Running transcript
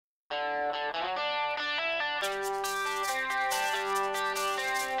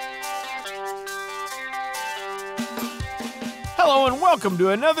Hello and welcome to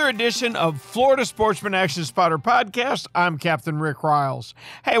another edition of Florida Sportsman Action Spotter Podcast. I'm Captain Rick Riles.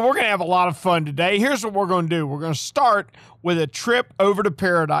 Hey, we're going to have a lot of fun today. Here's what we're going to do. We're going to start with a trip over to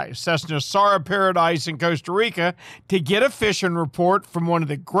Paradise. That's Nosara Paradise in Costa Rica to get a fishing report from one of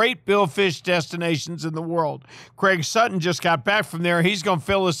the great billfish destinations in the world. Craig Sutton just got back from there. He's going to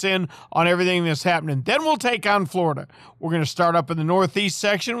fill us in on everything that's happening. Then we'll take on Florida. We're going to start up in the northeast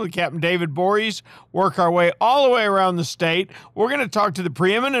section with Captain David Borges, work our way all the way around the state. We're going to talk to the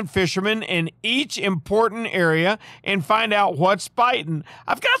preeminent fishermen in each important area and find out what's biting.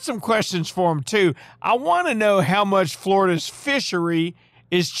 I've got some questions for them, too. I want to know how much Florida's fishery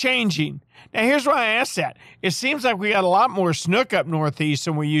is changing. Now, here's why I asked that. It seems like we got a lot more snook up northeast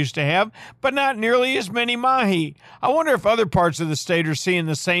than we used to have, but not nearly as many mahi. I wonder if other parts of the state are seeing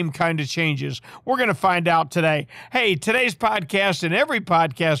the same kind of changes. We're going to find out today. Hey, today's podcast and every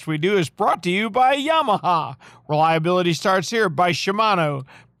podcast we do is brought to you by Yamaha. Reliability starts here. By Shimano,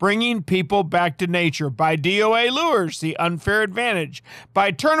 bringing people back to nature. By DOA Lures, the unfair advantage.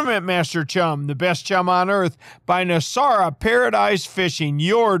 By Tournament Master Chum, the best chum on earth. By Nosara Paradise Fishing,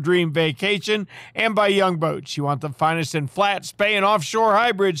 your dream vacation. And by Young Boats. You want the finest in flats, bay, and offshore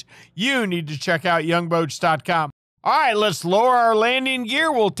hybrids? You need to check out youngboats.com. All right, let's lower our landing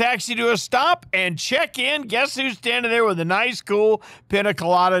gear. We'll taxi to a stop and check in. Guess who's standing there with a nice, cool pina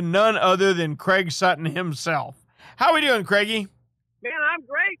colada? None other than Craig Sutton himself. How we doing, Craigie? Man, I'm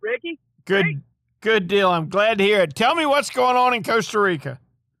great, Ricky. Good deal. I'm glad to hear it. Tell me what's going on in Costa Rica.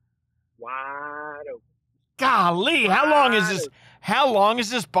 Wide open. Golly, how long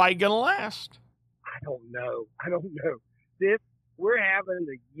is this bite gonna last? I don't know. We're having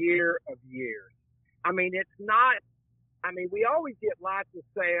the year of years. I mean, it's not. I mean, we always get lots of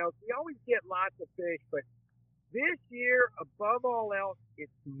sales. We always get lots of fish, but this year, above all else,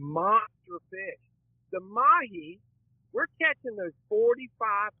 it's monster fish. The mahi. We're catching those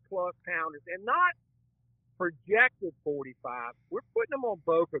 45-plus pounders, and not projected 45. We're putting them on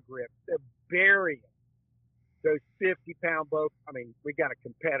Boca grips. They're burying those 50-pound Boca. I mean, we got a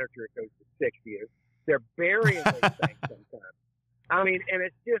competitor that goes to 60. They're burying those things sometimes. I mean, and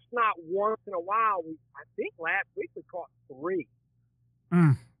it's just not once in a while. I think last week we caught 3.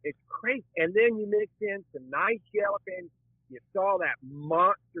 It's crazy. And then you mix in some nice yellowfin. You saw that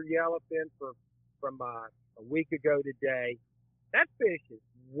monster yellowfin from a week ago today. That fish is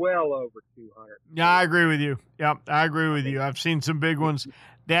well over 200. Yeah, I agree with you. Yep, I agree with you. I've seen some big ones.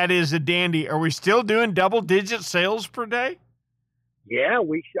 That is a dandy. Are we still doing double-digit sales per day? Yeah,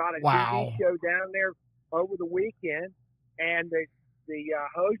 we shot a TV show down there over the weekend, and the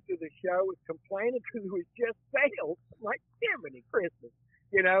host of the show was complaining because it was just sales. I'm like, Jiminy Christmas,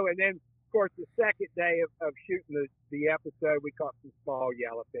 you know. And then, of course, the second day of shooting the episode, we caught some small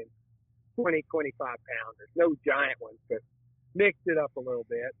yellowfin. 20, 25 pounders. No giant ones, but mixed it up a little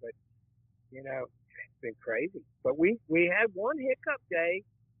bit. But, you know, it's been crazy. But we had one hiccup day.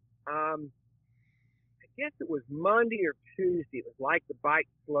 I guess it was Monday or Tuesday. It was like the bite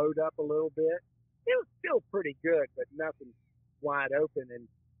slowed up a little bit. It was still pretty good, but nothing wide open. And,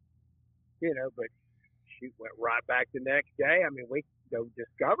 you know, but shoot, went right back the next day. I mean,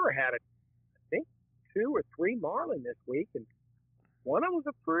 Discover had, I think, 2 or 3 marlin this week, and one of them was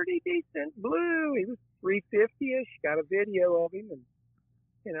a pretty decent blue. He was 350-ish. Got a video of him, and,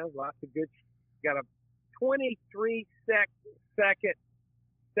 you know, lots of good. Got a 23-second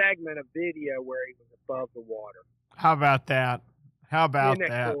segment of video where he was above the water. How about that?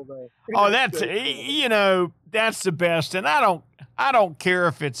 Cool, oh, that's you know, that's the best. And I don't care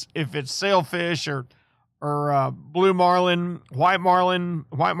if it's sailfish or blue marlin, white marlin,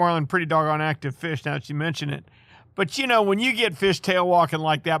 pretty doggone active fish. Now that you mention it. But, you know, when you get fish tail walking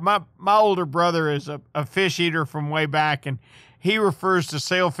like that, my older brother is a fish eater from way back, and he refers to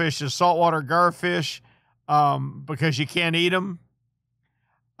sailfish as saltwater garfish because you can't eat them.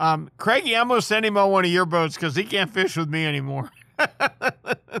 Craigie, I'm going to send him on one of your boats because he can't fish with me anymore.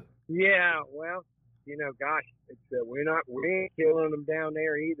 Yeah, well, you know, gosh, it's, we ain't killing them down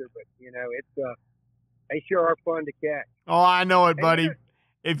there either, but, you know, it's they sure are fun to catch. Oh, I know it, buddy.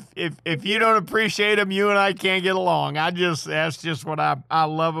 If you don't appreciate them, you and I can't get along. That's just what I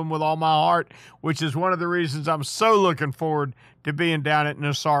love them with all my heart, which is one of the reasons I'm so looking forward to being down at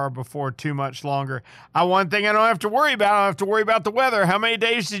Nosara before too much longer. One thing I don't have to worry about, I don't have to worry about the weather. How many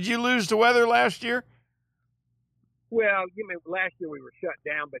days did you lose to weather last year? Well, you mean last year we were shut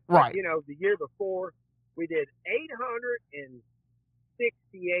down, but right. You know, the year before we did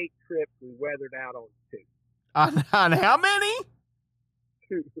 868 trips. We weathered out on 2. On how many?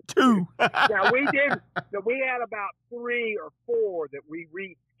 2. Now we had about 3 or 4 that we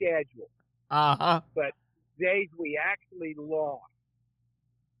rescheduled. Uh-huh. But days we actually lost.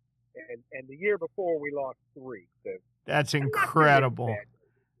 And the year before we lost 3. So that's incredible.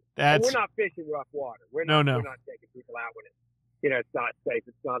 And we're not fishing rough water. We're not taking people out when it's not safe.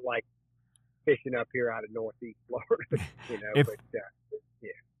 It's not like fishing up here out of Northeast Florida.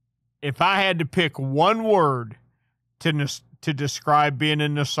 If I had to pick one word to describe being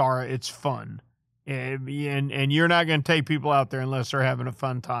in Nosara, it's fun. And you're not going to take people out there unless they're having a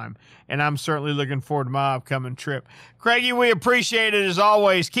fun time. And I'm certainly looking forward to my upcoming trip. Craigie, we appreciate it as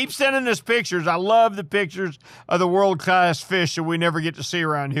always. Keep sending us pictures. I love the pictures of the world-class fish that we never get to see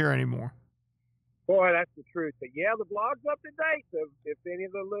around here anymore. Boy, that's the truth. But yeah, the blog's up to date. So if any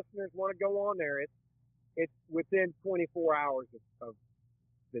of the listeners want to go on there, it's within 24 hours of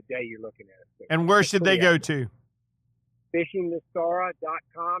the day you're looking at it. So and where should they go to?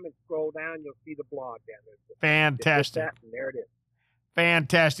 FishingNosara.com and scroll down. You'll see the blog down there. Fantastic. And there it is.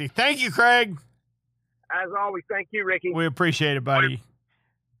 Fantastic. Thank you, Craig. As always, thank you, Ricky. We appreciate it, buddy.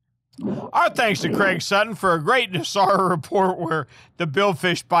 Our thanks to Craig Sutton for a great Nosara report where the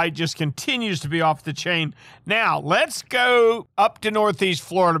billfish bite just continues to be off the chain. Now, let's go up to Northeast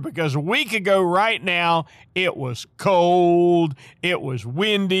Florida because a week ago right now, it was cold, it was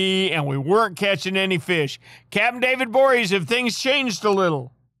windy, and we weren't catching any fish. Captain David Voorhees, have things changed a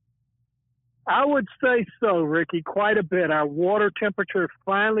little? I would say so, Ricky, quite a bit. Our water temperature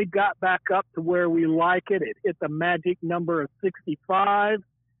finally got back up to where we like it. It hit the magic number of 65.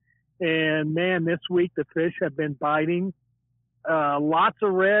 And, man, this week the fish have been biting. Lots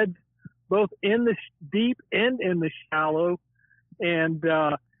of reds, both in the deep and in the shallow. And,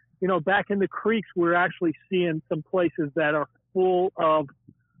 back in the creeks, we're actually seeing some places that are full of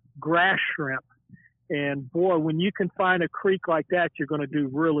grass shrimp. And, boy, when you can find a creek like that, you're going to do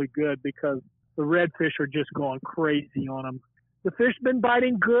really good because the redfish are just going crazy on them. The fish been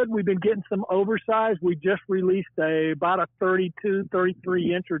biting good. We've been getting some oversized. We just released about a 32, 33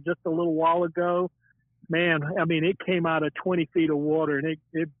 incher just a little while ago. Man, I mean, it came out of 20 feet of water, and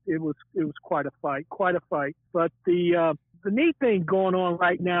it was quite a fight. But the neat thing going on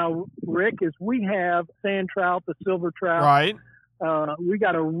right now, Rick, is we have sand trout, the silver trout. Right. We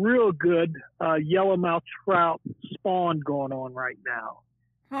got a real good yellowmouth trout spawn going on right now.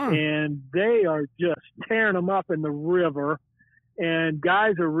 And they are just tearing them up in the river. And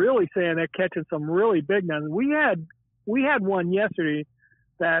guys are really saying they're catching some really big ones. We had one yesterday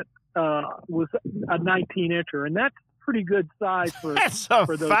that was a 19-incher, and that's pretty good size for that's a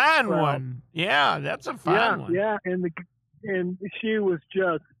for those fine trout. One. Yeah, that's a fine one. Yeah, and she was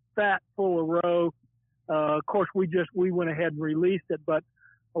just fat, full of roe. Of course, we went ahead and released it, but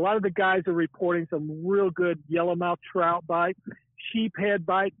a lot of the guys are reporting some real good yellowmouth trout bite. Sheephead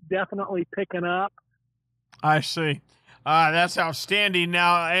bite definitely picking up. I see. That's outstanding.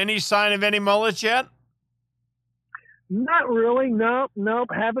 Now, any sign of any mullets yet? Not really. Nope.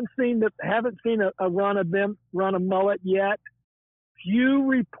 Haven't seen a run of mullet yet. Few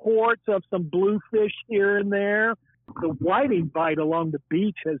reports of some bluefish here and there. The whiting bite along the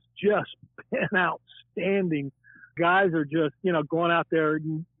beach has just been outstanding. Guys are just, going out there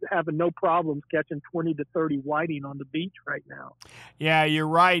and having no problems catching 20 to 30 whiting on the beach right now. Yeah, you're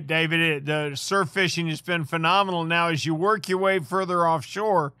right, David. The surf fishing has been phenomenal. Now, as you work your way further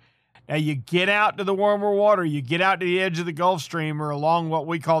offshore, now you get out to the warmer water, you get out to the edge of the Gulf Stream or along what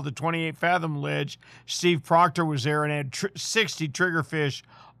we call the 28-fathom ledge. Steve Proctor was there and had 60 triggerfish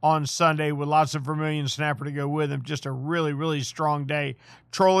on Sunday with lots of vermilion snapper to go with him. Just a really, really strong day.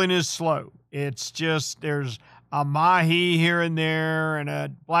 Trolling is slow. It's just there's a mahi here and there and a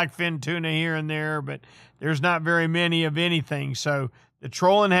blackfin tuna here and there, but there's not very many of anything. So the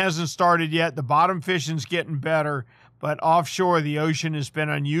trolling hasn't started yet. The bottom fishing's getting better, but offshore the ocean has been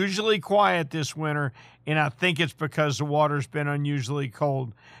unusually quiet this winter, and I think it's because the water's been unusually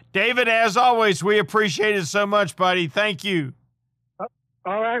cold. David, as always, we appreciate it so much, buddy. Thank you.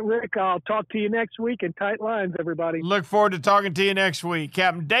 All right, Rick, I'll talk to you next week in tight lines, everybody. Look forward to talking to you next week.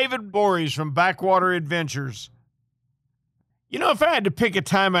 Captain David Voorhees from Backwater Adventures. If I had to pick a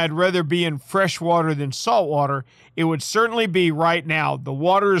time I'd rather be in freshwater than saltwater, it would certainly be right now. The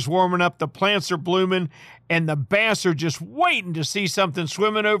water is warming up, the plants are blooming, and the bass are just waiting to see something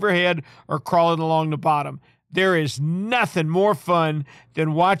swimming overhead or crawling along the bottom. There is nothing more fun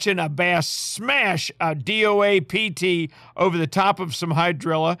than watching a bass smash a DOA PT over the top of some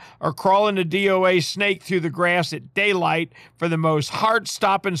hydrilla or crawling a DOA snake through the grass at daylight for the most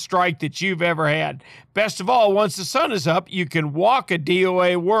heart-stopping strike that you've ever had. Best of all, once the sun is up, you can walk a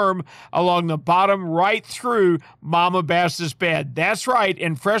DOA worm along the bottom right through Mama Bass's bed. That's right,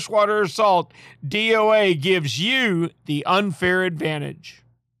 in freshwater or salt, DOA gives you the unfair advantage.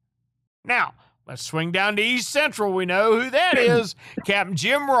 Now, Let's swing down to East Central. We know who that is. Captain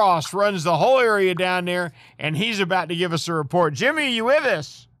Jim Ross runs the whole area down there, and he's about to give us a report. Jimmy, are you with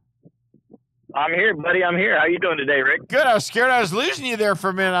us? I'm here, buddy. I'm here. How you doing today, Rick? Good. I was scared I was losing you there for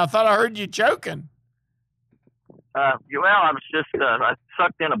a minute. I thought I heard you choking. Well, I was just I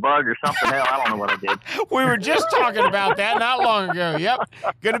sucked in a bug or something. Hell, I don't know what I did. We were just talking about that not long ago. Yep,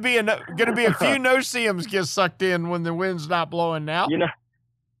 gonna be a few no-see-ums get sucked in when the wind's not blowing now.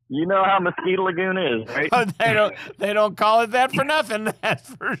 You know how Mosquito Lagoon is, right? They don't call it that for nothing.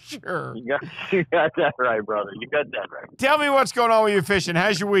 That's for sure. You got that right, brother. You got that right. Tell me what's going on with your fishing.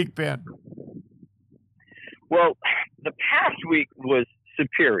 How's your week been? Well, the past week was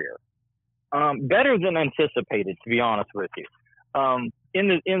superior. Better than anticipated, to be honest with you.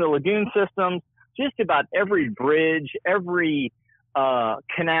 In the lagoon systems, just about every bridge, every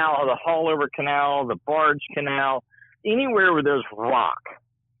canal, the haulover canal, the barge canal, anywhere where there's rock,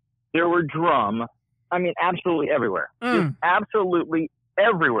 there were drum. I mean, absolutely everywhere. Just absolutely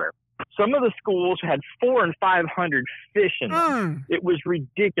everywhere. Some of the schools had 400 and 500 fish in them. It was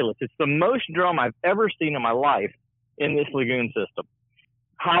ridiculous. It's the most drum I've ever seen in my life in this lagoon system.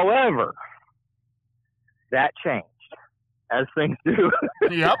 However, that changed, as things do.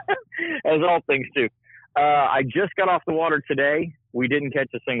 Yep. As all things do. I just got off the water today. We didn't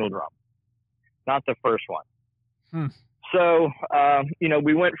catch a single drum. Not the first one. So,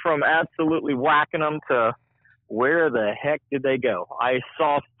 we went from absolutely whacking them to where the heck did they go? I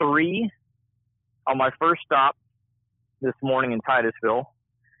saw 3 on my first stop this morning in Titusville.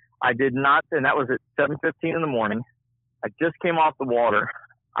 I did not, and that was at 7:15 in the morning. I just came off the water.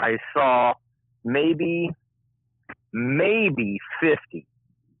 I saw maybe 50.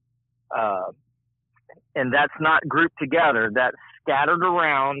 And that's not grouped together. That's scattered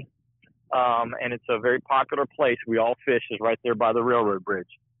around. And it's a very popular place. We all fish is right there by the railroad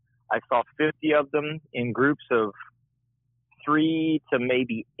bridge. I saw 50 of them in groups of 3 to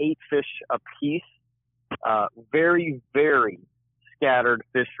maybe 8 fish apiece. Very, very scattered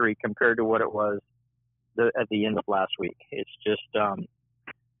fishery compared to what it was at the end of last week. It's just kind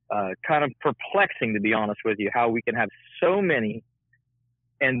of perplexing, to be honest with you, how we can have so many.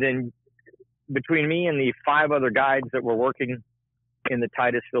 And then between me and the 5 other guides that were working in the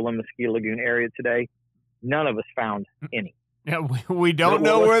Titusville and Mosquito Lagoon area today, none of us found any. Yeah, we don't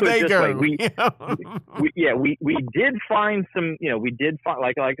know where they go. We did find some, we did find,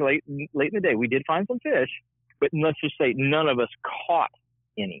 like late in the day, we did find some fish, but let's just say none of us caught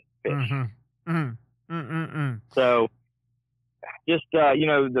any fish. So just,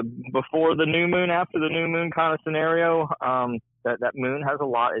 the before the new moon, after the new moon kind of scenario, that moon has a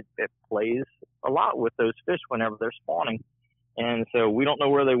lot, it plays a lot with those fish whenever they're spawning. And so we don't know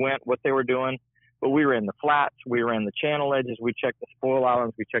where they went, what they were doing, but we were in the flats, we were in the channel edges, we checked the spoil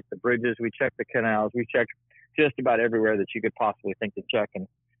islands, we checked the bridges, we checked the canals, we checked just about everywhere that you could possibly think to check. And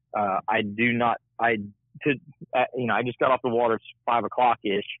I just got off the water at 5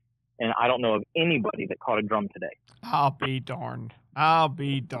 o'clock-ish, and I don't know of anybody that caught a drum today. I'll be darned.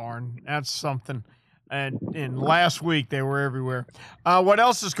 That's something. And last week they were everywhere. What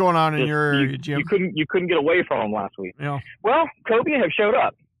else is going on in your area, Jim? You couldn't get away from them last week. Yeah. Well, cobia have showed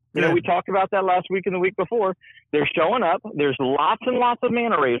up. We talked about that last week and the week before. They're showing up. There's lots and lots of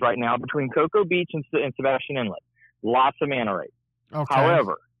manta rays right now between Cocoa Beach and Sebastian Inlet. Lots of manta rays. Okay.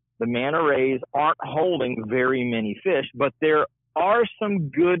 However, the manta rays aren't holding very many fish, but there are some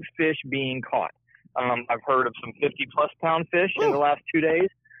good fish being caught. I've heard of some 50-plus pound fish in the last 2 days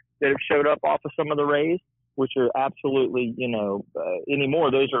that have showed up off of some of the rays, which are absolutely, anymore,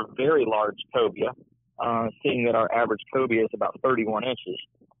 those are very large cobia, seeing that our average cobia is about 31 inches.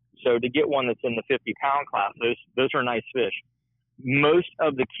 So to get one that's in the 50-pound class, those are nice fish. Most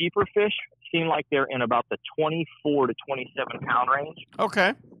of the keeper fish seem like they're in about the 24 to 27-pound range.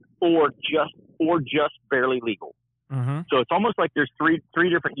 Okay. Or just barely legal. Mm-hmm. So it's almost like there's three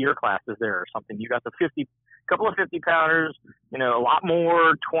different year classes there or something. You got the couple of 50-pounders, a lot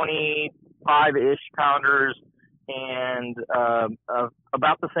more 25-ish pounders, and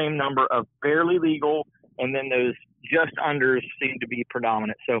about the same number of barely legal, and then those just unders seem to be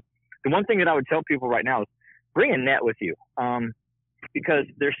predominant. So the one thing that I would tell people right now is bring a net with you, because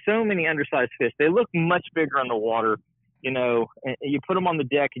there's so many undersized fish. They look much bigger in the water, and you put them on the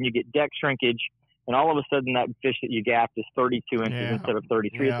deck and you get deck shrinkage, and all of a sudden that fish that you gapped is 32 inches instead of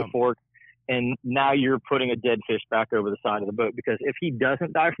 33 at the fork. And now you're putting a dead fish back over the side of the boat, because if he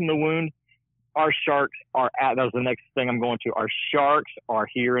doesn't die from the wound, our sharks are that was the next thing I'm going to. Our sharks are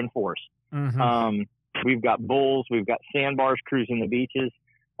here in force. Mm-hmm. We've got bulls, we've got sandbars cruising the beaches,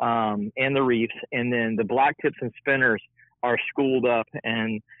 and the reefs. And then the black tips and spinners are schooled up,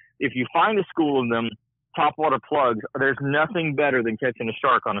 and if you find a school of them, topwater plugs, there's nothing better than catching a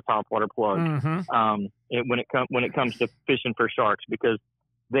shark on a topwater plug. When it comes to fishing for sharks, because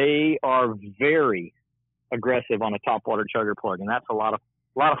they are very aggressive on a topwater chugger plug, and that's a lot of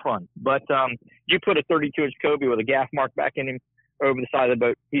fun. But you put a 32-inch cobia with a gaff mark back in him over the side of the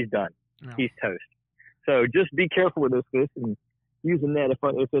boat, he's done. Yeah. He's toast. So just be careful with those fish and use a net if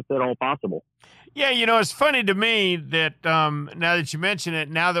it's at all possible. Yeah, it's funny to me that now that you mention it,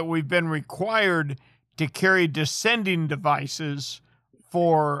 now that we've been required to carry descending devices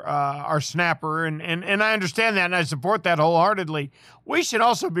for our snapper, and I understand that, and I support that wholeheartedly. We should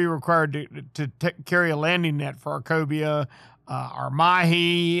also be required to carry a landing net for our cobia, our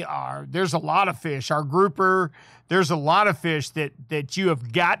mahi, there's a lot of fish, our grouper. There's a lot of fish that you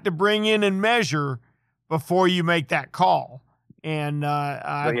have got to bring in and measure before you make that call. And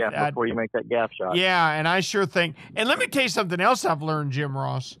before you make that gaff shot. Yeah, and I sure think. And let me tell you something else I've learned, Jim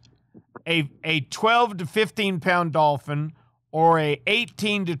Ross. A 12 to 15 pound dolphin or a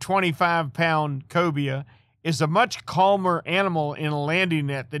 18 to 25 pound cobia is a much calmer animal in a landing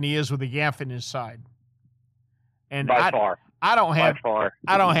net than he is with a gaff in his side. And by far. I don't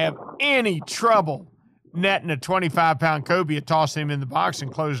have any trouble netting a 25 pound cobia, tossing him in the box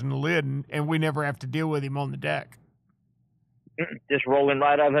and closing the lid, and we never have to deal with him on the deck. Just rolling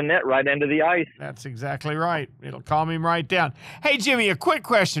right out of the net, right into the ice. That's exactly right. It'll calm him right down. Hey, Jimmy, a quick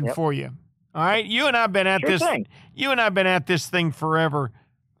question for you. All right, you and I've been at this thing forever.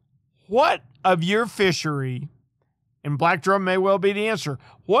 What of your fishery, and black drum may well be the answer,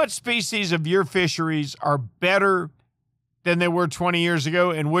 what species of your fisheries are better than they were 20 years ago,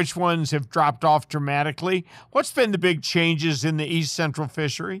 and which ones have dropped off dramatically? What's been the big changes in the East Central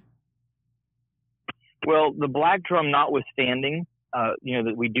fishery? Well, the black drum notwithstanding,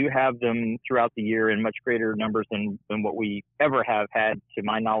 that we do have them throughout the year in much greater numbers than what we ever have had, to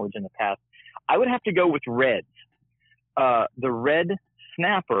my knowledge, in the past. I would have to go with reds. The red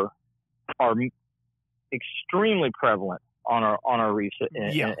snapper are extremely prevalent on our reefs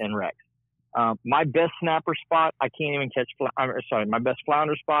and wrecks. My best snapper spot, I can't even catch. My best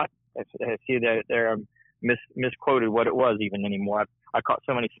flounder spot. I see that there. Misquoted what it was even anymore. I caught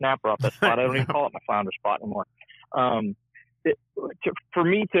so many snapper off that spot. I don't even call it my flounder spot anymore. For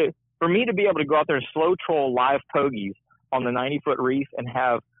me to be able to go out there and slow troll live pogies on the 90-foot reef and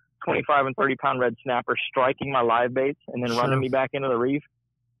have 25 and 30 pound red snapper striking my live baits and then running me back into the reef,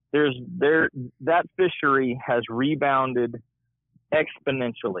 that fishery has rebounded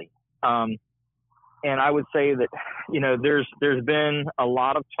exponentially. And I would say that, there's been a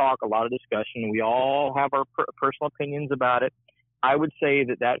lot of talk, a lot of discussion. We all have our personal opinions about it. I would say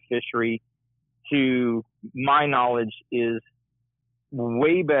that fishery, to my knowledge, is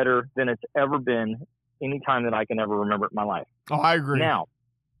way better than it's ever been any time that I can ever remember in my life. Oh, I agree. Now,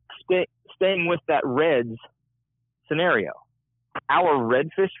 staying with that reds scenario, our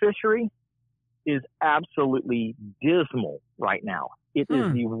redfish fishery is absolutely dismal right now. It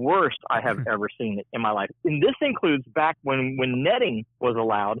is the worst I have ever seen it in my life. And this includes back when netting was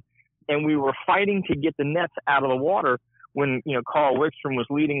allowed and we were fighting to get the nets out of the water when, Carl Wickstrom was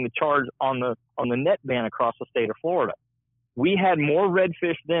leading the charge on the net ban across the state of Florida. We had more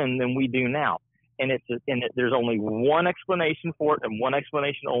redfish then than we do now. And there's only one explanation for it and one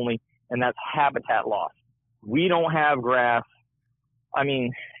explanation only, and that's habitat loss. We don't have grass. I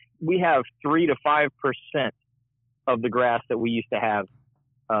mean, we have 3 to 5% of the grass that we used to have,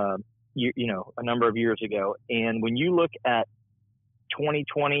 a number of years ago. And when you look at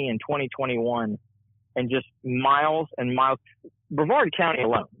 2020 and 2021 and just miles and miles, Brevard County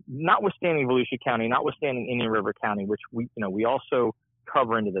alone, notwithstanding Volusia County, notwithstanding Indian River County, which we also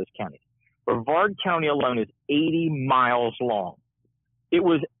cover into those counties, Brevard County alone is 80 miles long. It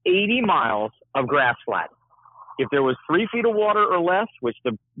was 80 miles of grass flat. If there was 3 feet of water or less, which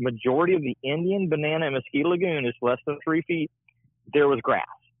the majority of the Indian, Banana, and Mosquito Lagoon is less than 3 feet, there was grass.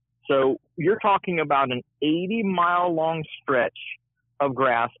 So you're talking about an 80-mile-long stretch of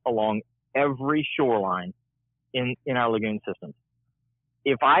grass along every shoreline in our lagoon systems.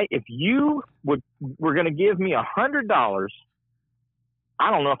 If you were going to give me $100, I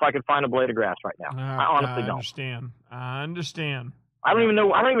don't know if I could find a blade of grass right now. I honestly don't. I understand. I don't even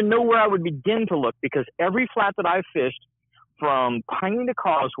know where I would begin to look, because every flat that I've fished, from Piney to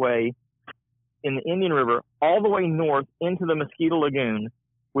Causeway in the Indian River all the way north into the Mosquito Lagoon,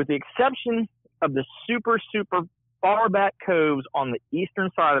 with the exception of the super, super far back coves on the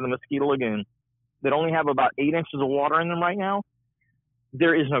eastern side of the Mosquito Lagoon that only have about 8 inches of water in them right now,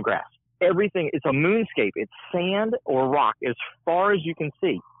 there is no grass. Everything, it's a moonscape. It's sand or rock as far as you can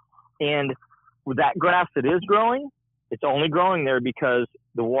see. And with that grass that is growing, it's only growing there because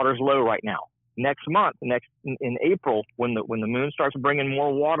the water's low right now. Next month, in April, when the moon starts bringing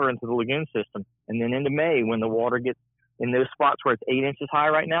more water into the lagoon system, and then into May, when the water gets in those spots where it's 8 inches high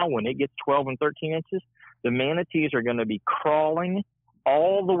right now, when it gets 12 and 13 inches, the manatees are going to be crawling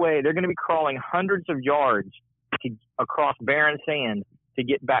all the way. They're going to be crawling hundreds of yards across barren sand to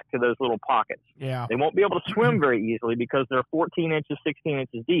get back to those little pockets. Yeah. They won't be able to swim very easily because they're 14 inches, 16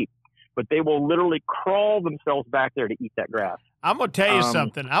 inches deep, but they will literally crawl themselves back there to eat that grass. I'm going to tell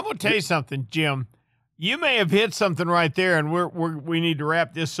you something. Jim. You may have hit something right there, and we need to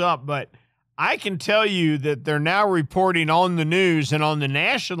wrap this up, but I can tell you that they're now reporting on the news and on the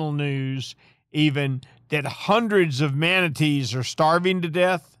national news even that hundreds of manatees are starving to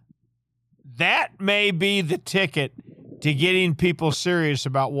death. That may be the ticket to getting people serious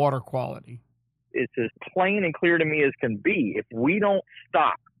about water quality. It's as plain and clear to me as can be. If we don't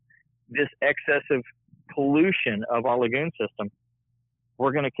stop this excessive pollution of our lagoon system,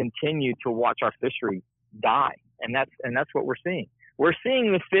 we're going to continue to watch our fishery die. And that's what we're seeing. We're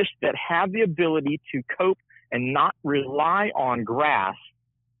seeing the fish that have the ability to cope and not rely on grass,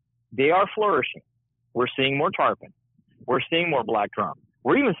 they are flourishing. We're seeing more tarpon. We're seeing more black drum.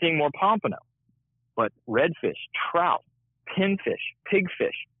 We're even seeing more pompano. But redfish, trout, pinfish, pigfish,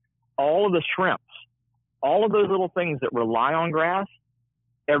 all of the shrimps, all of those little things that rely on grass,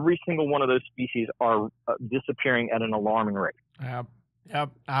 every single one of those species are disappearing at an alarming rate.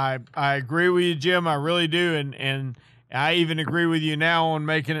 Yep. I agree with you, Jim. I really do. And I even agree with you now on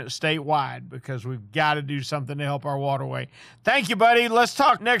making it statewide because we've got to do something to help our waterway. Thank you, buddy. Let's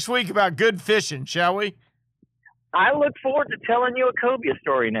talk next week about good fishing, shall we? I look forward to telling you a cobia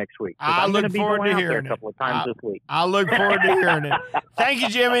story next week. I look forward to hearing it. A couple of times this week. I look forward to hearing it. Thank you,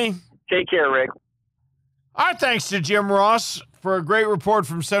 Jimmy. Take care, Rick. Our thanks to Jim Ross for a great report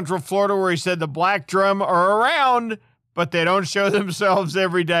from Central Florida where he said the black drum are around, but they don't show themselves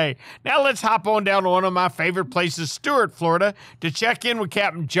every day. Now let's hop on down to one of my favorite places, Stuart, Florida, to check in with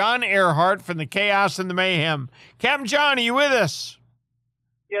Captain John Earhart from the Chaos and the Mayhem. Captain John, are you with us?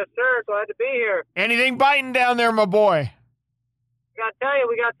 Yes, sir. Glad to be here. Anything biting down there, my boy? I got to tell you,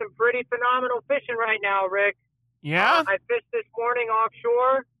 we got some pretty phenomenal fishing right now, Rick. Yeah? I fished this morning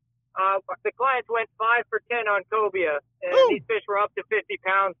offshore. The clients went 5 for 10 on cobia, and these fish were up to 50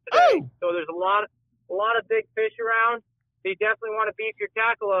 pounds today. So there's a lot of big fish around. So you definitely want to beef your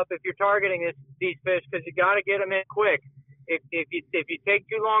tackle up if you're targeting these fish because you got to get them in quick. If you take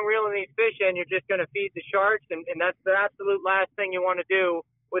too long reeling these fish in, you're just going to feed the sharks, and that's the absolute last thing you want to do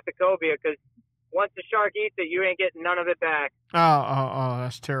with the cobia because once the shark eats it, you ain't getting none of it back. Oh,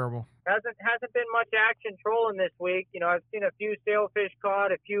 that's terrible. Hasn't been much action trolling this week. You know, I've seen a few sailfish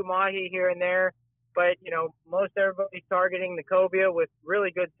caught, a few mahi here and there, but you know, most everybody's targeting the cobia with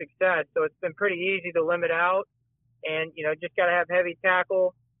really good success. So it's been pretty easy to limit out, and you know, just got to have heavy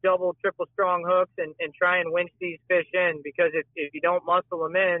tackle, double, triple strong hooks, and try and winch these fish in because if you don't muscle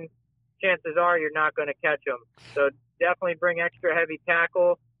them in, chances are you're not going to catch them. So definitely bring extra heavy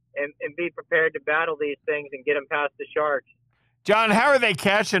tackle and be prepared to battle these things and get them past the sharks. John, how are they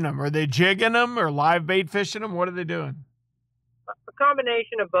catching them? Are they jigging them or live bait fishing them? What are they doing? A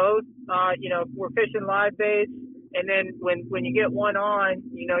combination of both. You know, we're fishing live baits, and then when you get one on,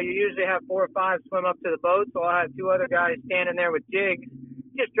 you know, you usually have 4 or 5 swim up to the boat, so I'll have 2 other guys standing there with jigs.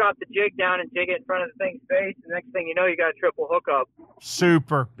 Just drop the jig down and jig it in front of the thing's face, and next thing you know, you got a triple hookup.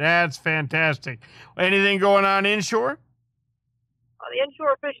 Super. That's fantastic. Anything going on inshore? The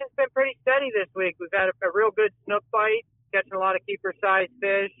inshore fishing's been pretty steady this week. We've had a real good snook bite, catching a lot of keeper-sized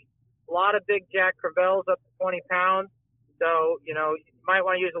fish, a lot of big jack crevalles up to 20 pounds. So, you know, you might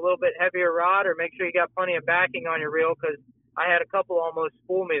want to use a little bit heavier rod or make sure you got plenty of backing on your reel because I had a couple almost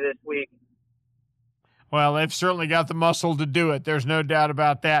fool me this week. Well, they've certainly got the muscle to do it. There's no doubt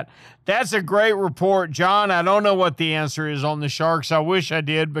about that. That's a great report, John. I don't know what the answer is on the sharks. I wish I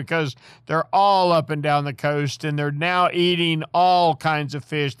did because they're all up and down the coast, and they're now eating all kinds of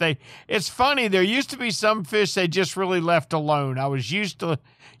fish. It's funny. There used to be some fish they just really left alone. I was used to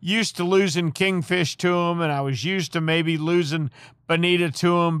losing kingfish to them, and I was used to maybe losing bonita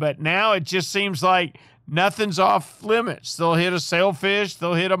to them, but now it just seems like nothing's off limits. They'll hit a sailfish,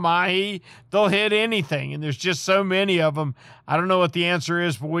 they'll hit a mahi, they'll hit anything, and there's just so many of them. I don't know what the answer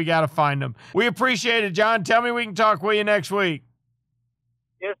is, but we got to find them. We appreciate it, John. Tell me we can talk with you next week.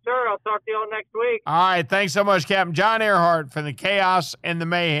 Yes, sir. I'll talk to you all next week. All right. Thanks so much, Captain John Earhart from the Chaos and the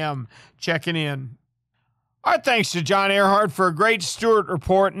Mayhem checking in. Our thanks to John Earhart for a great Stuart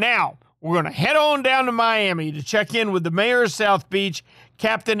report. Now, we're going to head on down to Miami to check in with the mayor of South Beach,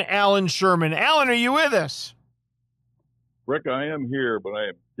 Captain Alan Sherman. Alan, are you with us? Rick, I am here, but I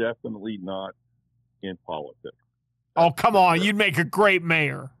am definitely not in politics. Oh, come on. You'd make a great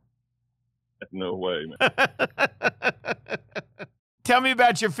mayor. No way, man. Tell me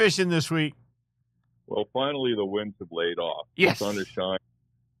about your fishing this week. Well, finally the winds have laid off. Yes. The sun is shining.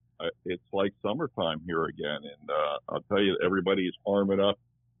 It's like summertime here again. And I'll tell you, everybody's arming up,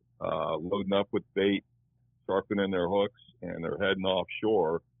 loading up with bait, sharpening their hooks, and they're heading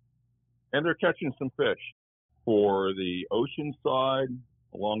offshore. And they're catching some fish. For the ocean side,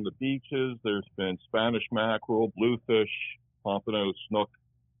 along the beaches, there's been Spanish mackerel, bluefish, pompano, snook,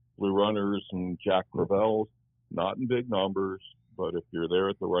 blue runners, and jack crevalles. Not in big numbers, but if you're there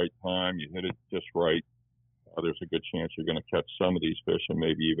at the right time, you hit it just right, there's a good chance you're going to catch some of these fish and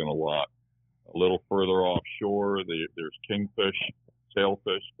maybe even a lot. A little further offshore, there's kingfish,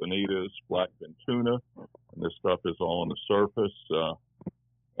 sailfish, bonitas, blackfin tuna, and this stuff is all on the surface.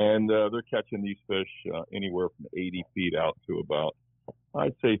 And they're catching these fish anywhere from 80 feet out to about,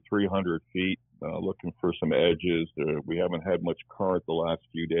 I'd say, 300 feet, looking for some edges. We haven't had much current the last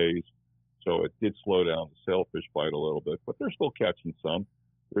few days, so it did slow down the sailfish bite a little bit, but they're still catching some.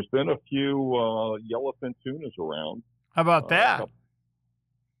 There's been a few yellowfin tunas around. How about that?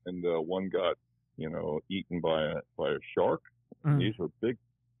 And one got, eaten by a shark. These are big,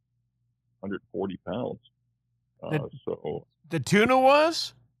 140 pounds. The tuna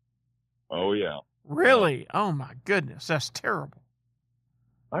was? Oh, yeah. Really? Oh, my goodness. That's terrible.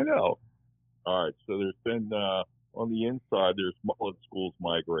 I know. All right. So there's been, on the inside, there's mullet schools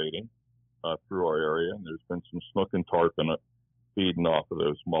migrating through our area, and there's been some snook and tarpon feeding off of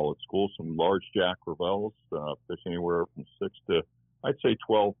those mullet schools, some large jack crevalles, fish anywhere from 6 to, I'd say,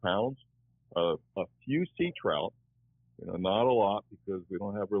 12 pounds. A few sea trout, not a lot because we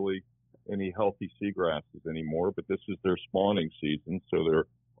don't have really any healthy seagrasses anymore, but this is their spawning season, so there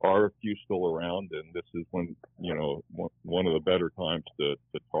are a few still around, and this is when, one of the better times to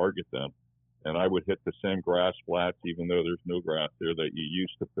target them. And I would hit the same grass flats, even though there's no grass there, that you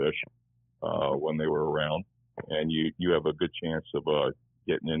used to fish when they were around, and you have a good chance of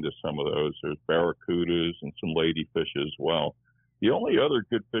getting into some of those. There's barracudas and some ladyfish as well. The only other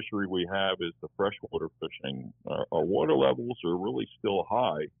good fishery we have is the freshwater fishing. Our water levels are really still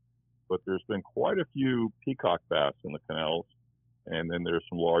high, but there's been quite a few peacock bass in the canals, and then there's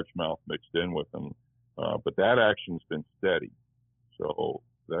some largemouth mixed in with them. But that action's been steady. So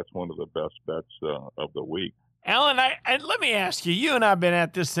that's one of the best bets of the week. Alan, let me ask you, you and I have been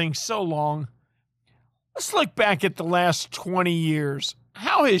at this thing so long. Let's look back at the last 20 years.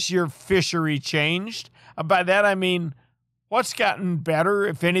 How has your fishery changed? By that, I mean, what's gotten better,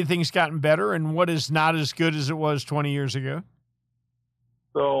 if anything's gotten better, and what is not as good as it was 20 years ago?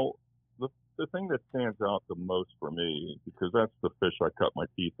 So the thing that stands out the most for me, because that's the fish I cut my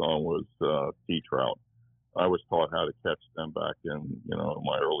teeth on, was sea trout. I was taught how to catch them back in,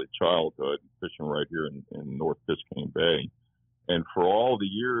 my early childhood, fishing right here in North Biscayne Bay. And for all the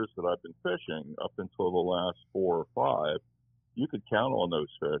years that I've been fishing, up until the last 4 or 5, you could count on those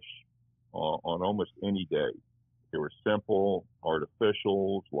fish on almost any day. They were simple,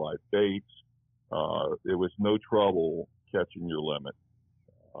 artificials, live baits. It was no trouble catching your limit.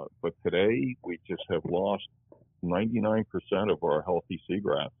 But today, we just have lost 99% of our healthy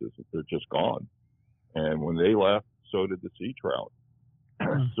seagrasses. They're just gone. And when they left, so did the sea trout.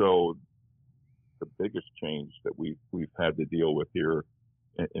 So the biggest change that we've had to deal with here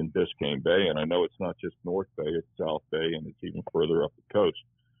in Biscayne Bay, and I know it's not just North Bay, it's South Bay, and it's even further up the coast.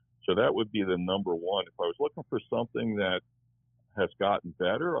 So that would be the number one. If I was looking for something that has gotten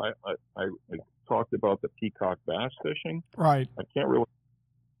better, I talked about the peacock bass fishing. Right. I can't really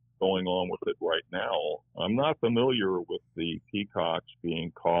going on with it right now. I'm not familiar with the peacocks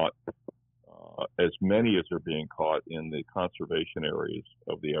being caught, as many as are being caught in the conservation areas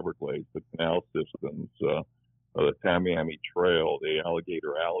of the Everglades, the canal systems, the Tamiami Trail, the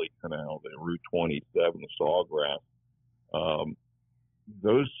Alligator Alley Canal, the Route 27, the Sawgrass.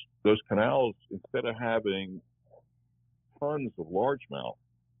 Those canals, instead of having tons of largemouth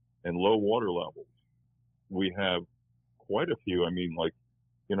and low water levels, we have quite a few. I mean,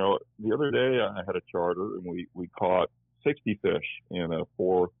 the other day I had a charter and we caught 60 fish in a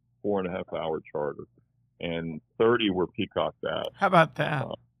 4.5 hour charter, and 30 were peacock bass. How about that?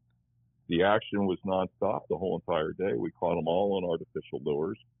 The action was nonstop the whole entire day. We caught them all on artificial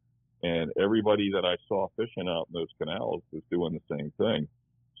lures, and everybody that I saw fishing out in those canals was doing the same thing.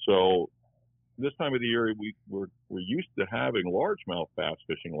 So this time of the year, we're used to having largemouth bass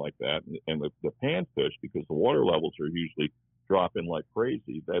fishing like that, and the panfish, because the water levels are usually dropping like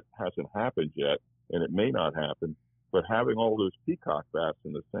crazy. That hasn't happened yet, and it may not happen. But having all those peacock bass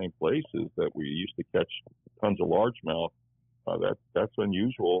in the same places that we used to catch tons of largemouth, that's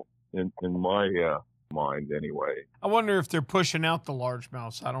unusual in my mind anyway. I wonder if they're pushing out the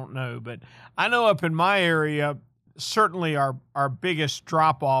largemouths. I don't know. But I know up in my area, certainly our biggest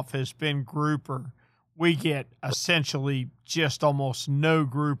drop-off has been grouper. We get essentially just almost no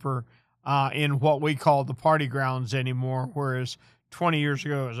grouper in what we call the party grounds anymore, whereas 20 years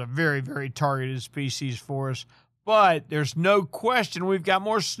ago it was a very, very targeted species for us. But there's no question we've got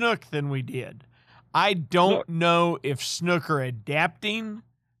more snook than we did. I don't know if snook are adapting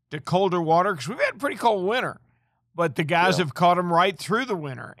to colder water because we've had a pretty cold winter, but the guys have caught them right through the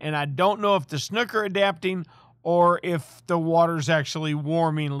winter. And I don't know if the snook are adapting or if the water's actually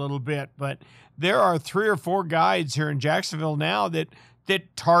warming a little bit. But there are 3 or 4 guides here in Jacksonville now that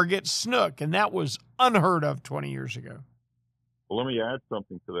target snook, and that was unheard of 20 years ago. Well, let me add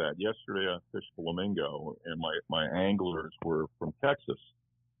something to that. Yesterday I fished flamingo, and my anglers were from Texas,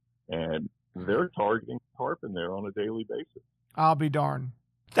 and they're targeting tarpon there on a daily basis. I'll be darned.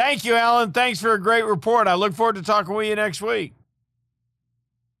 Thank you, Alan. Thanks for a great report. I look forward to talking with you next week.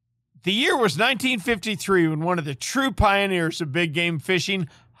 The year was 1953 when one of the true pioneers of big game fishing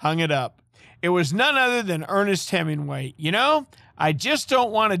hung it up. It was none other than Ernest Hemingway. You know, I just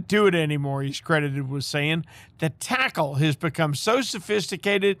don't want to do it anymore, he's credited with saying. The tackle has become so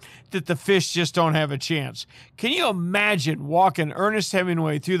sophisticated that the fish just don't have a chance. Can you imagine walking Ernest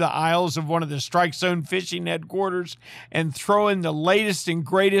Hemingway through the aisles of one of the Strike Zone fishing headquarters and throwing the latest and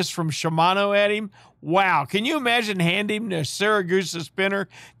greatest from Shimano at him? Wow. Can you imagine handing him a Saragusa spinner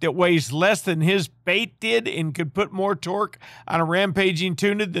that weighs less than his bait did and could put more torque on a rampaging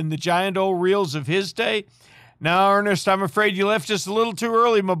tuna than the giant old reels of his day? Now, Ernest, I'm afraid you left us a little too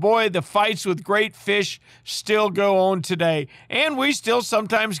early, my boy. The fights with great fish still go on today, and we still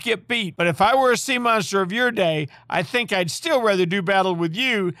sometimes get beat. But if I were a sea monster of your day, I think I'd still rather do battle with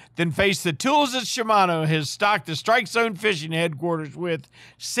you than face the tools that Shimano has stocked the Strike Zone fishing headquarters with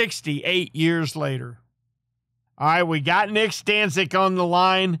 68 years later. All right, we got Nick Stanczyk on the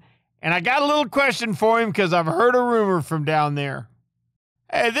line, and I got a little question for him because I've heard a rumor from down there.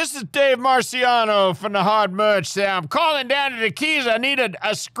 Hey, this is Dave Marciano from the Hard Merch. I'm calling down to the Keys. I need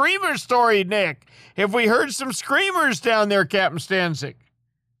a screamer story, Nick. Have we heard some screamers down there, Captain Stanczyk?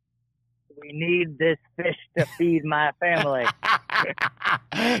 We need this fish to feed my family.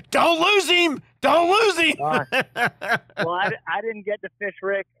 Don't lose him! Don't lose him! Well, I didn't get to fish,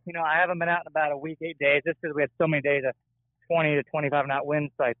 Rick. You know, I haven't been out in about a week, 8 days, just because we had so many days of 20 to 25 knot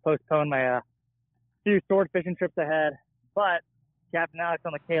winds, so I postponed my few sword fishing trips I had. But Captain Alex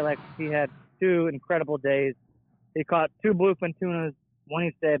on the Kalex, he had 2 incredible days. He caught 2 bluefin tunas, one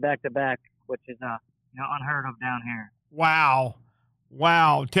each day back to back, which is unheard of down here. Wow.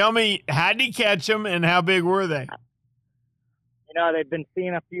 Tell me, how did he catch them and how big were they? You know, they've been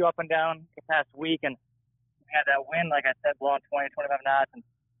seeing a few up and down the past week, and we had that wind, like I said, blowing 20, 25 knots, and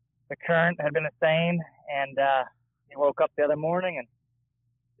the current had been the same, and he woke up the other morning, and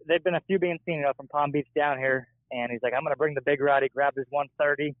they've been a few being seen, from Palm Beach down here. And he's like, I'm going to bring the big rod. He grabbed his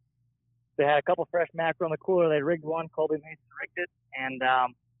 130. They had a couple fresh mackerel in the cooler. They rigged one. Colby Mason rigged it. And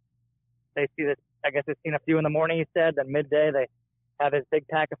they see this. I guess they've seen a few in the morning, he said. Then midday, they have his big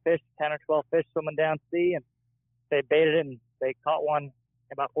pack of fish, 10 or 12 fish swimming down sea. And they baited it, and they caught one in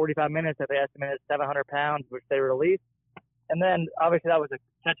about 45 minutes that they estimated 700 pounds, which they released. And then, obviously, that was a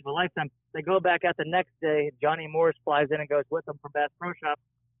catch of a lifetime. They go back out the next day. Johnny Morris flies in and goes with them from Bass Pro Shop.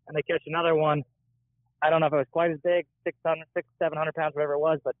 And they catch another one. I don't know if it was quite as big, 600, 700 pounds, whatever it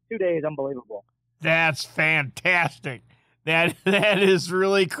was, but 2 days, unbelievable. That's fantastic. That is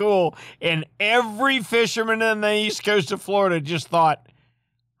really cool. And every fisherman on the east coast of Florida just thought,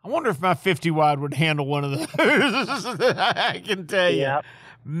 I wonder if my 50 wide would handle one of those. I can tell you. Yep.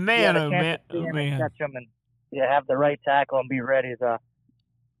 Man, oh man. Catch them and have the right tackle and be ready.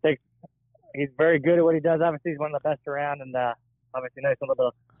 He's very good at what he does. Obviously, he's one of the best around, and obviously nice when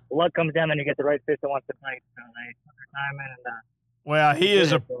the luck comes down, then you get the right fish that wants to bite. So they put their time in, and well,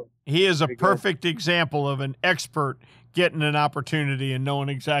 he is a perfect example of an expert getting an opportunity and knowing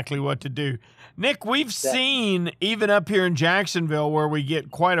exactly what to do. Nick, we've seen even up here in Jacksonville where we get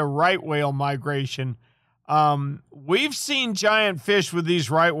quite a right whale migration. We've seen giant fish with these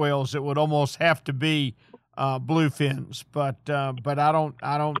right whales that would almost have to be bluefins, but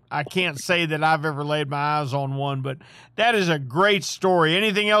I can't say that I've ever laid my eyes on one, but that is a great story.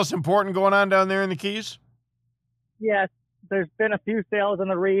 Anything else important going on down there in the Keys? Yes, there's been a few sails on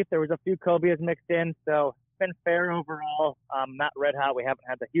the reef. There was a few cobias mixed in, so it's been fair overall. Not red hot. We haven't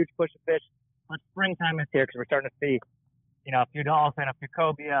had the huge push of fish, but springtime is here because we're starting to see, a few dolphin, a few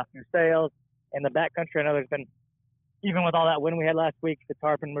cobia, a few sails in the backcountry. I know there's been, even with all that wind we had last week, the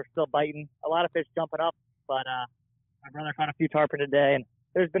tarpon were still biting. A lot of fish jumping up. But my brother caught a few tarpon today, and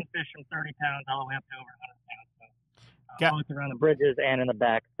there's been fish from 30 pounds all the way up to over 100 pounds. So, both around the bridges and in the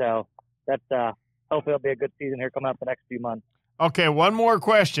back. So that's hopefully it'll be a good season here coming up the next few months. Okay, one more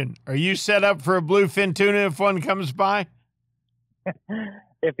question. Are you set up for a bluefin tuna if one comes by?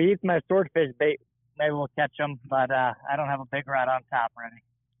 If he eats my swordfish bait, maybe we'll catch him, but I don't have a big rod on top ready.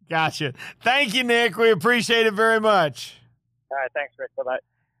 Gotcha. Thank you, Nick. We appreciate it very much. All right, thanks, Rick. Bye-bye.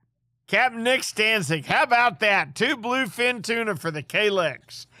 Captain Nick Stanzik, how about that? 2 bluefin tuna for the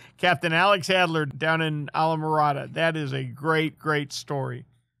Kalex. Captain Alex Adler down in Alamorada. That is a great, great story.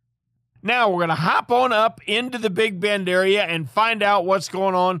 Now we're going to hop on up into the Big Bend area and find out what's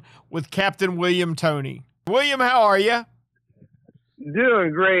going on with Captain William Toney. William, how are you?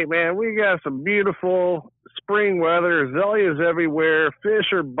 Doing great, man. We got some beautiful spring weather. Azaleas everywhere.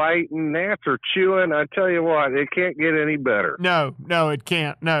 Fish are biting. Gnats are chewing. I tell you what, it can't get any better. No, it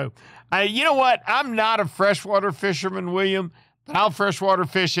can't. No. You know what? I'm not a freshwater fisherman, William, but I'll freshwater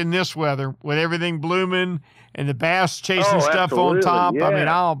fish in this weather with everything blooming and the bass chasing stuff on top. Yeah. I mean,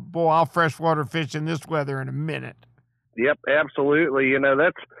 I'll freshwater fish in this weather in a minute. Yep, absolutely. You know,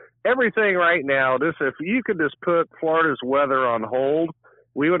 that's everything right now. If you could just put Florida's weather on hold,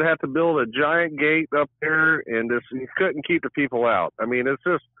 we would have to build a giant gate up there and you couldn't keep the people out. I mean, it's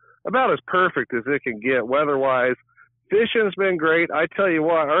just about as perfect as it can get weather-wise. Fishing's been great. I tell you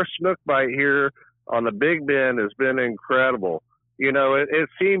what, our snook bite here on the Big Bend has been incredible. You know, it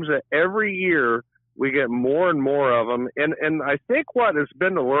seems that every year we get more and more of them. And I think what has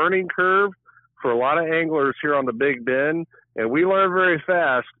been the learning curve for a lot of anglers here on the Big Bend, and we learn very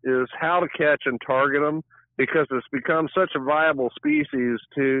fast, is how to catch and target them, because it's become such a viable species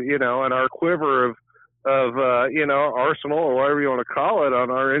to, you know, in our quiver of you know, arsenal or whatever you want to call it on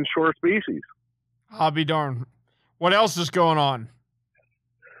our inshore species. I'll be darned. What else is going on?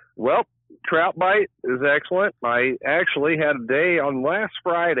 Well, trout bite is excellent. I actually had a day on last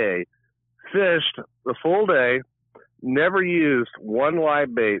Friday, fished the full day, never used one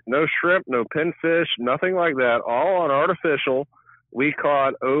live bait, no shrimp, no pinfish, nothing like that, all on artificial. We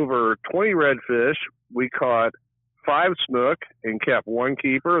caught over 20 redfish. We caught 5 snook and kept 1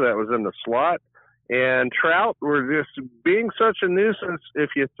 keeper that was in the slot. And trout were just being such a nuisance. If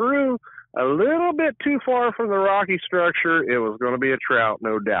you threw a little bit too far from the rocky structure, it was going to be a trout,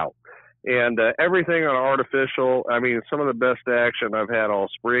 no doubt. And everything on artificial, I mean, some of the best action I've had all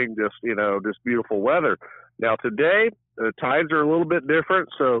spring, just, you know, just beautiful weather. Now today, the tides are a little bit different.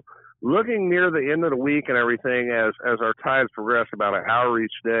 So looking near the end of the week and everything, as our tides progress about an hour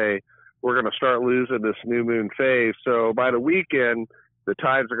each day, we're going to start losing this new moon phase. So by the weekend, the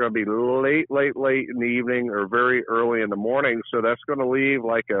tides are going to be late in the evening or very early in the morning. So that's going to leave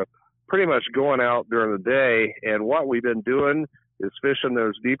like a pretty much going out during the day. And what we've been doing is fishing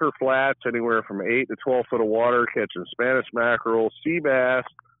those deeper flats, anywhere from 8 to 12 foot of water, catching Spanish mackerel, sea bass,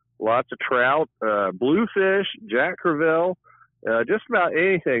 lots of trout, bluefish, jack crevalle, just about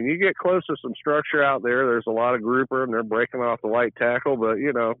anything. You get close to some structure out there, there's a lot of grouper, and they're breaking off the light tackle, but,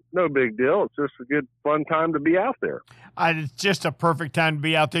 you know, no big deal. It's just a good, fun time to be out there. It's just a perfect time to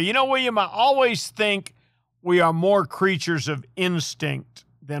be out there. You know, William, I always think we are more creatures of instinct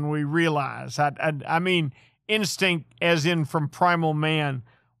than we realize. I mean, instinct as in from primal man.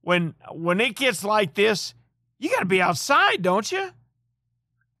 When it gets like this, you got to be outside, don't you?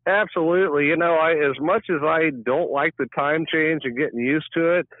 Absolutely. You know, as much as I don't like the time change and getting used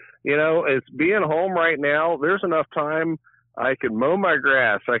to it, you know, it's being home right now. There's enough time I could mow my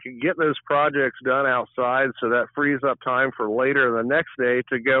grass. I could get those projects done outside, so that frees up time for later the next day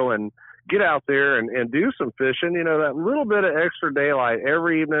to go and get out there and do some fishing. You know, that little bit of extra daylight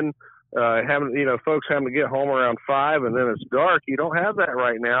every evening, folks having to get home around 5 and then it's dark. You don't have that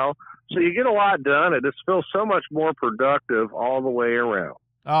right now. So you get a lot done. It just feels so much more productive all the way around.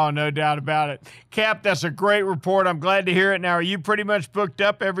 Oh, no doubt about it. Cap, that's a great report. I'm glad to hear it. Now, are you pretty much booked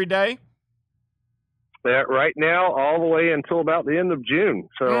up every day? Right now, all the way until about the end of June.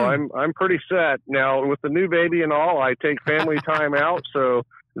 So I'm pretty set. Now, with the new baby and all, I take family time out. So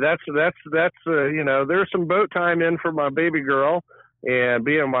that's there's some boat time in for my baby girl and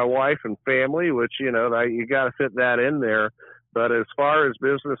being my wife and family, which, you got to fit that in there. But as far as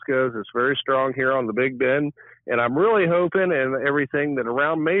business goes, it's very strong here on the Big Bend. And I'm really hoping and everything that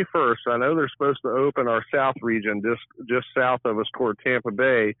around May 1st, I know they're supposed to open our south region just south of us toward Tampa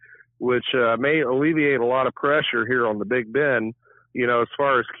Bay, which may alleviate a lot of pressure here on the Big Bend, as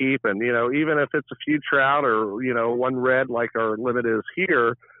far as keeping, even if it's a few trout or, one red like our limit is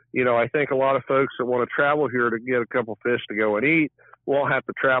here, I think a lot of folks that want to travel here to get a couple fish to go and eat won't have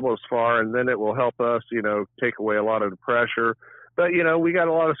to travel as far, and then it will help us, take away a lot of the pressure. But, you know, we got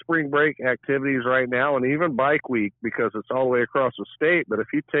a lot of spring break activities right now, and even bike week, because it's all the way across the state. But if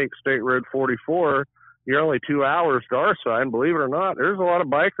you take State Road 44, you're only 2 hours to our side. And believe it or not, there's a lot of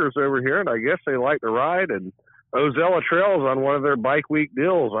bikers over here, and I guess they like to ride. And Ozella Trail's on one of their bike week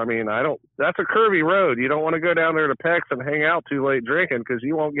deals. I mean, that's a curvy road. You don't want to go down there to Pex and hang out too late drinking, because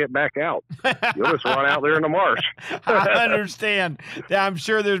you won't get back out. You'll just run out there in the marsh. I understand. I'm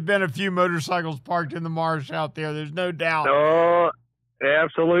sure there's been a few motorcycles parked in the marsh out there. There's no doubt. Oh,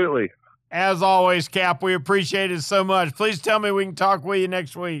 absolutely. As always, Cap, we appreciate it so much. Please tell me we can talk with you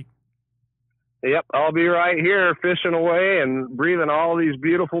next week. Yep, I'll be right here fishing away and breathing all these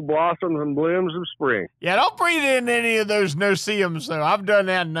beautiful blossoms and blooms of spring. Yeah, don't breathe in any of those no-see-ums, though. I've done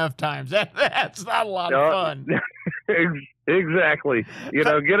that enough times. That's not a lot of fun. Exactly. You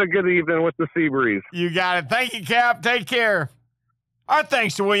know, get a good evening with the sea breeze. You got it. Thank you, Cap. Take care. Our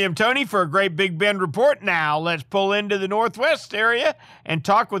thanks to William Toney for a great Big Bend report. Now let's pull into the Northwest area and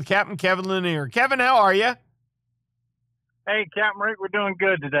talk with Captain Kevin Lanier. Kevin, how are you? Hey, Captain Rick, we're doing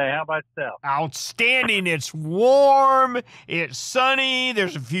good today. How about yourself? Outstanding. It's warm. It's sunny.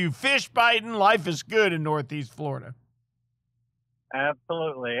 There's a few fish biting. Life is good in Northeast Florida.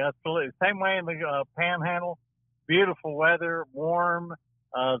 Absolutely. Same way in the Panhandle. Beautiful weather, warm.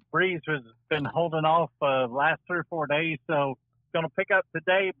 The breeze has been holding off the last 3 or 4 days, so it's going to pick up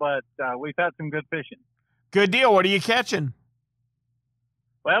today, but we've had some good fishing. Good deal. What are you catching?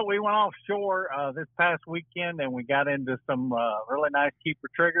 Well, we went offshore this past weekend, and we got into some really nice keeper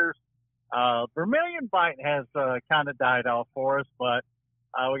triggers. Vermilion bite has kind of died off for us, but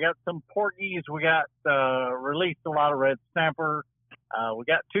we got some porgies. We got released a lot of red snapper. We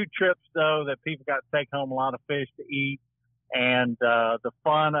got 2 trips, though, that people got to take home a lot of fish to eat. And the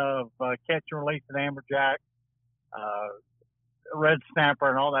fun of catch and release an amberjack, red snapper,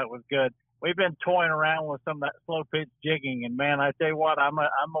 and all that was good. We've been toying around with some of that slow pitch jigging, and man, I tell you what, I'm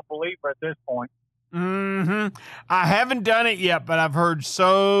a believer at this point. Mm-hmm. I haven't done it yet, but I've heard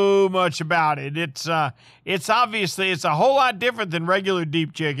so much about it. It's obviously it's a whole lot different than regular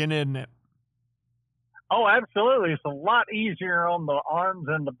deep jigging, isn't it? Oh, absolutely. It's a lot easier on the arms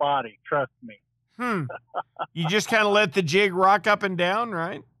and the body. Trust me. You just kind of let the jig rock up and down,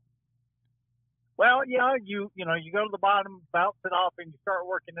 right? Well, yeah, you go to the bottom, bounce it off, and you start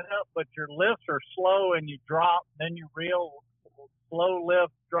working it up, but your lifts are slow, and you drop, then you reel, slow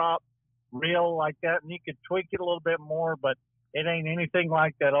lift, drop, reel like that, and you could tweak it a little bit more, but it ain't anything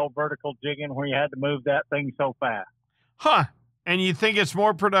like that old vertical jigging where you had to move that thing so fast. Huh. And you think it's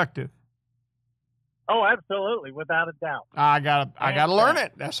more productive? Oh, absolutely, without a doubt. I gotta learn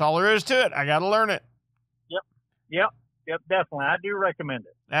it. That's all there is to it. I gotta learn it. Yep, definitely. I do recommend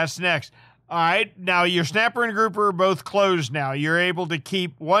it. That's next. All right, now your snapper and grouper are both closed now. You're able to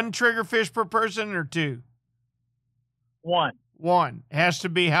keep 1 triggerfish per person or 2? 1. 1. Has to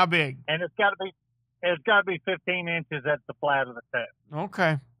be how big? And it's got to be 15 inches at the flat of the tip.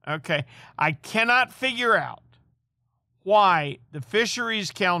 Okay. I cannot figure out why the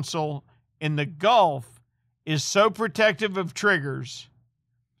Fisheries Council in the Gulf is so protective of triggers,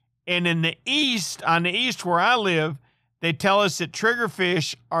 and in the east, on the east where I live, they tell us that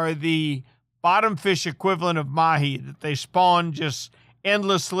triggerfish are the bottom fish equivalent of mahi, that they spawn just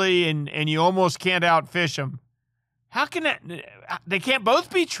endlessly and you almost can't outfish them. How can that? They can't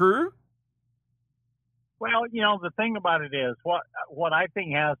both be true? Well, the thing about it is what I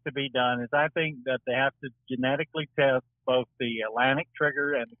think has to be done is I think that they have to genetically test both the Atlantic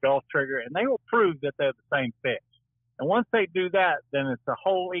trigger and the Gulf trigger, and they will prove that they're the same fish. And once they do that, then it's a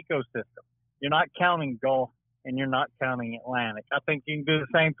whole ecosystem. You're not counting Gulf and you're not counting Atlantic. I think you can do the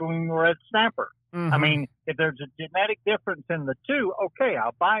same thing with red snapper. Mm-hmm. I mean, if there's a genetic difference in the two, okay,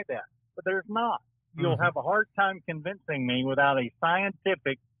 I'll buy that. But there's not. You'll have a hard time convincing me without a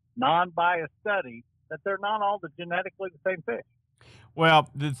scientific, non-biased study that they're not all genetically the same fish. Well,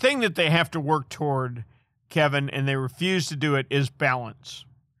 the thing that they have to work toward, Kevin, and they refuse to do it, is balance.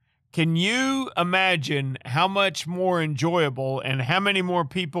 Can you imagine how much more enjoyable and how many more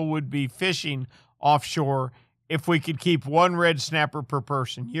people would be fishing offshore if we could keep 1 red snapper per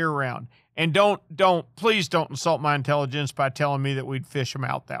person year-round? And please don't insult my intelligence by telling me that we'd fish them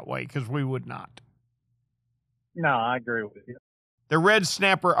out that way, because we would not. No, I agree with you. The red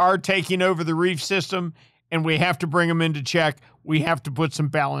snapper are taking over the reef system, and we have to bring them into check. We have to put some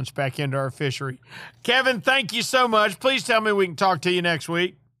balance back into our fishery. Kevin, thank you so much. Please tell me we can talk to you next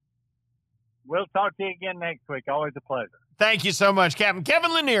week. We'll talk to you again next week. Always a pleasure. Thank you so much, Captain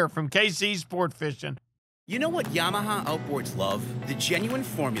Kevin Lanier from KC Sport Fishing. You know what Yamaha Outboards love? The genuine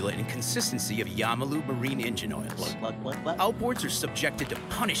formula and consistency of Yamalu marine engine oils. What? Outboards are subjected to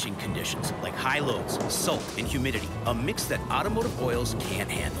punishing conditions like high loads, salt, and humidity, a mix that automotive oils can't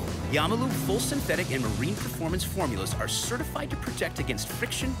handle. Yamalu full synthetic and marine performance formulas are certified to protect against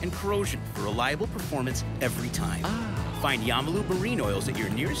friction and corrosion for reliable performance every time. Find Yamalu marine oils at your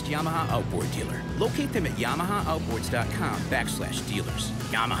nearest Yamaha Outboard dealer. Locate them at yamahaaoutboards.com/dealers.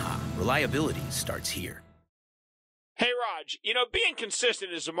 Yamaha, reliability starts here. Hey, Raj, being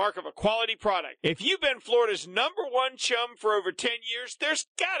consistent is a mark of a quality product. If you've been Florida's #1 chum for over 10 years, there's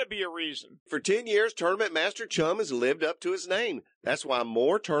got to be a reason. For 10 years, Tournament Master Chum has lived up to its name. That's why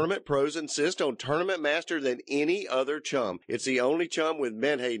more tournament pros insist on Tournament Master than any other chum. It's the only chum with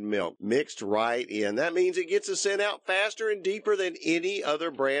menhaden milk mixed right in. That means it gets the scent out faster and deeper than any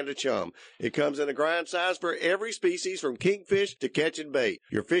other brand of chum. It comes in a grind size for every species from kingfish to catching bait.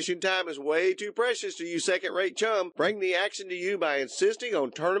 Your fishing time is way too precious to use second-rate chum. Bring the action to you by insisting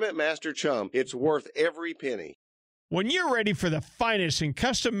on Tournament Master Chum. It's worth every penny. When you're ready for the finest in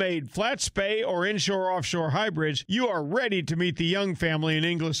custom-made flat spay or inshore-offshore hybrids, you are ready to meet the Young family in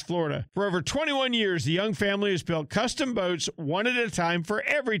Inglis, Florida. For over 21 years, the Young family has built custom boats one at a time for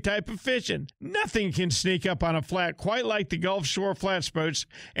every type of fishing. Nothing can sneak up on a flat quite like the Gulf Shore flats boats,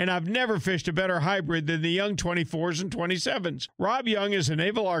 and I've never fished a better hybrid than the Young 24s and 27s. Rob Young is a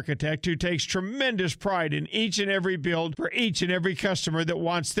naval architect who takes tremendous pride in each and every build for each and every customer that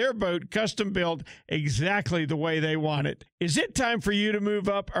wants their boat custom built exactly the way they want it. Is it time for you to move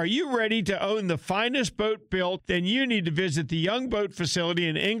up? Are you ready to own the finest boat built? Then you need to visit the Young Boat facility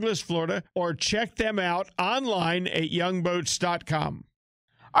in Inglis, Florida, or check them out online at youngboats.com.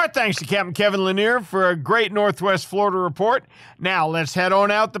 Our thanks to Captain Kevin Lanier for a great Northwest Florida report. Now let's head on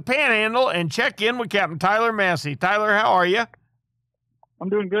out the Panhandle and check in with Captain Tyler Massey. Tyler, how are you? I'm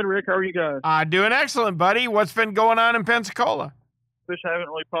doing good, Rick. How are you guys? Doing excellent, buddy. What's been going on in Pensacola? Fish haven't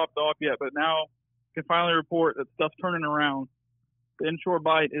really popped off yet, but now can finally report that stuff's turning around. The inshore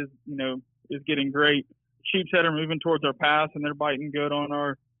bite is getting great. Sheepshead are moving towards our pass, and they're biting good on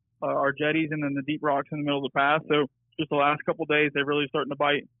our jetties and then the deep rocks in the middle of the pass. So just the last couple of days, they're really starting to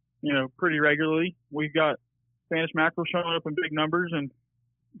bite, pretty regularly. We've got Spanish mackerel showing up in big numbers, and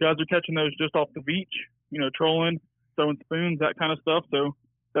guys are catching those just off the beach, trolling, throwing spoons, that kind of stuff. So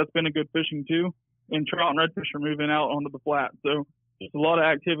that's been a good fishing too. And trout and redfish are moving out onto the flat. So just a lot of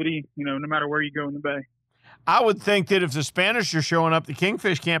activity, no matter where you go in the bay. I would think that if the Spanish are showing up, the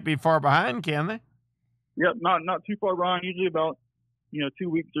kingfish can't be far behind, can they? Yep, not too far behind. Usually about 2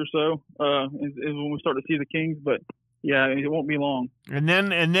 weeks or so is when we start to see the kings. But yeah, it won't be long. And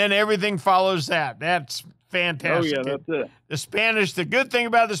then everything follows that. That's fantastic. Oh yeah, that's it. The Spanish. The good thing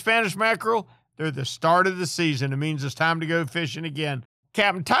about the Spanish mackerel, they're the start of the season. It means it's time to go fishing again.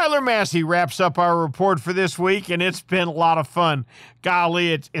 Captain Tyler Massey wraps up our report for this week, and it's been a lot of fun.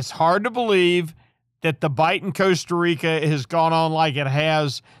 Golly, it's hard to believe that the bite in Costa Rica has gone on like it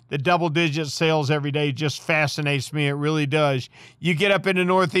has. The double-digit sales every day just fascinates me. It really does. You get up into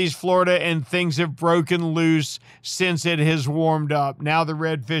Northeast Florida, and things have broken loose since it has warmed up. Now the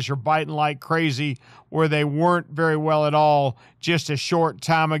redfish are biting like crazy where they weren't very well at all just a short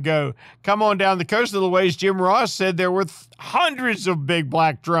time ago. Come on down the coast a little ways. Jim Ross said there were hundreds of big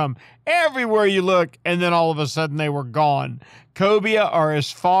black drum everywhere you look, and then all of a sudden they were gone. Cobia are as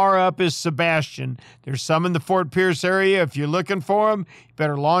far up as Sebastian. There's some in the Fort Pierce area. If you're looking for them, you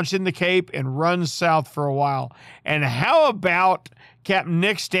better launch in the Cape and run south for a while. And how about Captain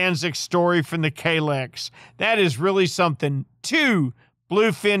Nick Stanczyk's story from the Kalex? That is really something. 2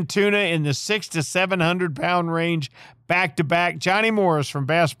 bluefin tuna in the 600 to 700 pound range back-to-back. Johnny Morris from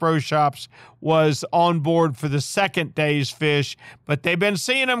Bass Pro Shops was on board for the second day's fish, but they've been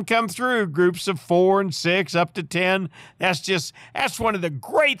seeing them come through groups of 4 and 6 up to 10. That's one of the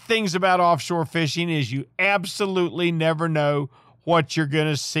great things about offshore fishing is you absolutely never know what you're going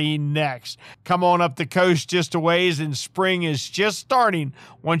to see next. Come on up the coast just a ways, and spring is just starting.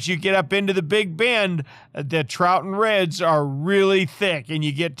 Once you get up into the Big Bend, the trout and reds are really thick, and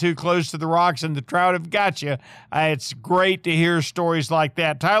you get too close to the rocks and the trout have got you. It's great to hear stories like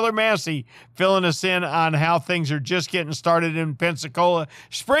that. Tyler Massey filling us in on how things are just getting started in Pensacola.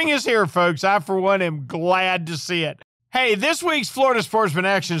 Spring is here, folks. I, for one, am glad to see it. Hey, this week's Florida Sportsman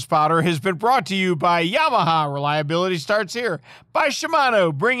Action Spotter has been brought to you by Yamaha, reliability starts here, by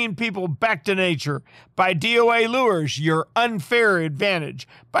Shimano, bringing people back to nature, by DOA Lures, your unfair advantage,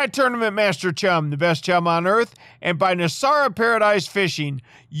 by Tournament Master Chum, the best chum on earth, and by Nosara Paradise Fishing,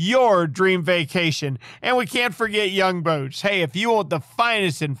 your dream vacation. And we can't forget Young Boats. Hey, if you want the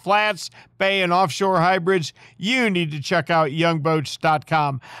finest in flats, bay, and offshore hybrids, you need to check out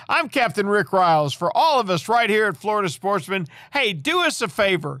youngboats.com. I'm Captain Rick Riles. For all of us right here at Florida Sportsman, hey, do us a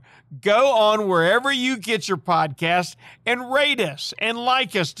favor. Go on wherever you get your podcast and rate us and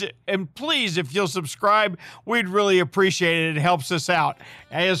like us. And please, if you'll subscribe, we'd really appreciate it. It helps us out.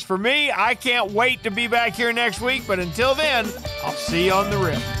 As for me, I can't wait to be back here next week. But until then, I'll see you on the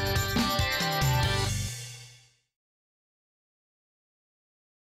rip.